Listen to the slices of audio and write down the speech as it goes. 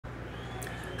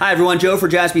Hi everyone, Joe for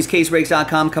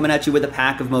JaspysCaseBreaks.com coming at you with a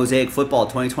pack of MOSAIC Football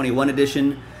 2021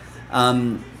 edition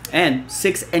and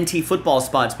 6 NT football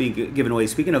spots being given away.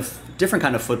 Speaking of different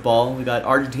kind of football, we got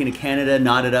Argentina,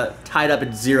 Canada tied up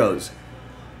at zeros.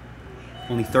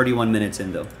 Only 31 minutes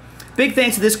in though. Big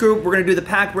thanks to this group. We're going to do the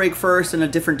pack break first and a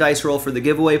different dice roll for the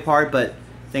giveaway part, but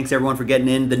thanks everyone for getting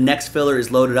in. The next filler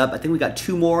is loaded up. I think we got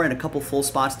 2 more and a couple full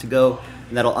spots to go,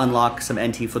 and that'll unlock some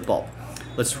NT football.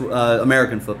 Let's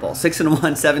American football. 6 and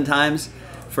 1, 7 times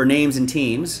for names and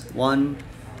teams. 1,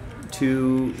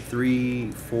 2,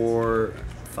 3, 4,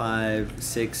 5,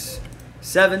 6,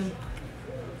 7.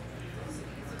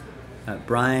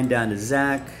 Brian down to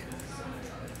Zach.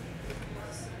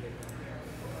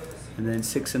 And then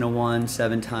 6 and 1,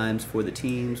 7 times for the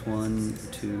teams. 1,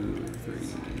 2, 3, 4,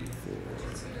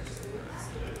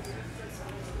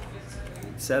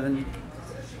 7.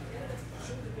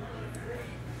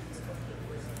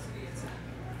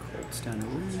 Colts down to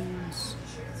Williams.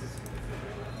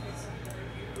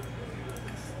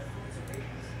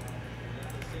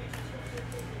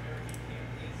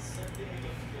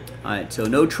 Alright, so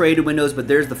no traded windows, but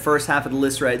there's the first half of the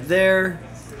list right there.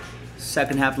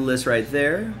 Second half of the list right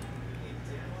there.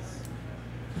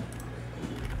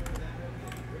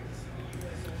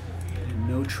 And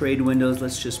no trade windows,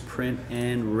 let's just print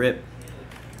and rip.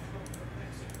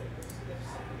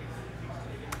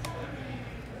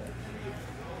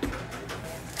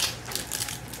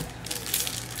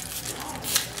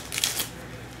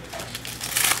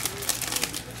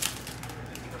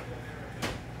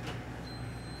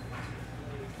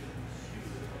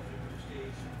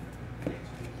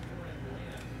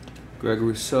 Greg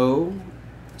Rousseau,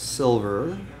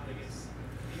 silver.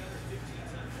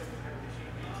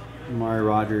 Amari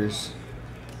Rogers,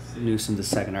 Newsom the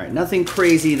second. All right, nothing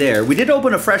crazy there. We did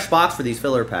open a fresh box for these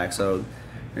filler packs, so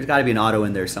there's got to be an auto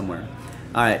in there somewhere.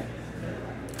 All right,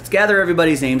 let's gather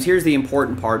everybody's names. Here's the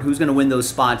important part. Who's going to win those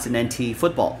spots in NT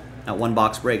football? At 1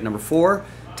 box break. Number 4,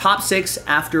 top 6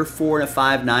 after 4 and a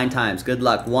 5, 9 times. Good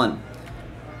luck. 1,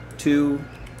 2,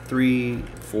 3,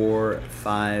 4,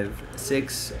 5,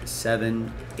 6,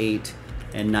 7, 8,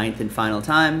 and 9th and final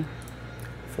time.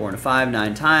 4 and a 5,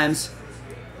 9 times.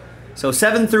 So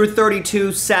 7 through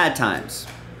 32 sad times.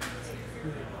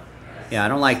 Yeah, I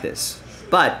don't like this.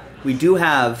 But we do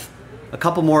have a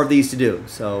couple more of these to do.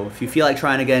 So if you feel like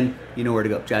trying again, you know where to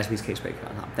go.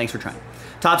 JaspysCaseBreaks.com. Thanks for trying.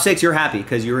 Top 6, you're happy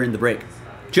because you're in the break.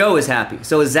 Joe is happy.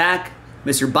 So is Zach,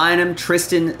 Mr. Bynum,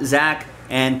 Tristan, Zach,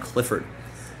 and Clifford.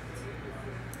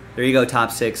 There you go,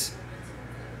 top 6.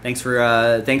 Thanks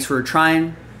for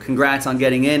trying. Congrats on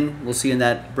getting in. We'll see you in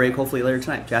that break hopefully later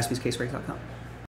tonight. JaspysCaseBreaks.com.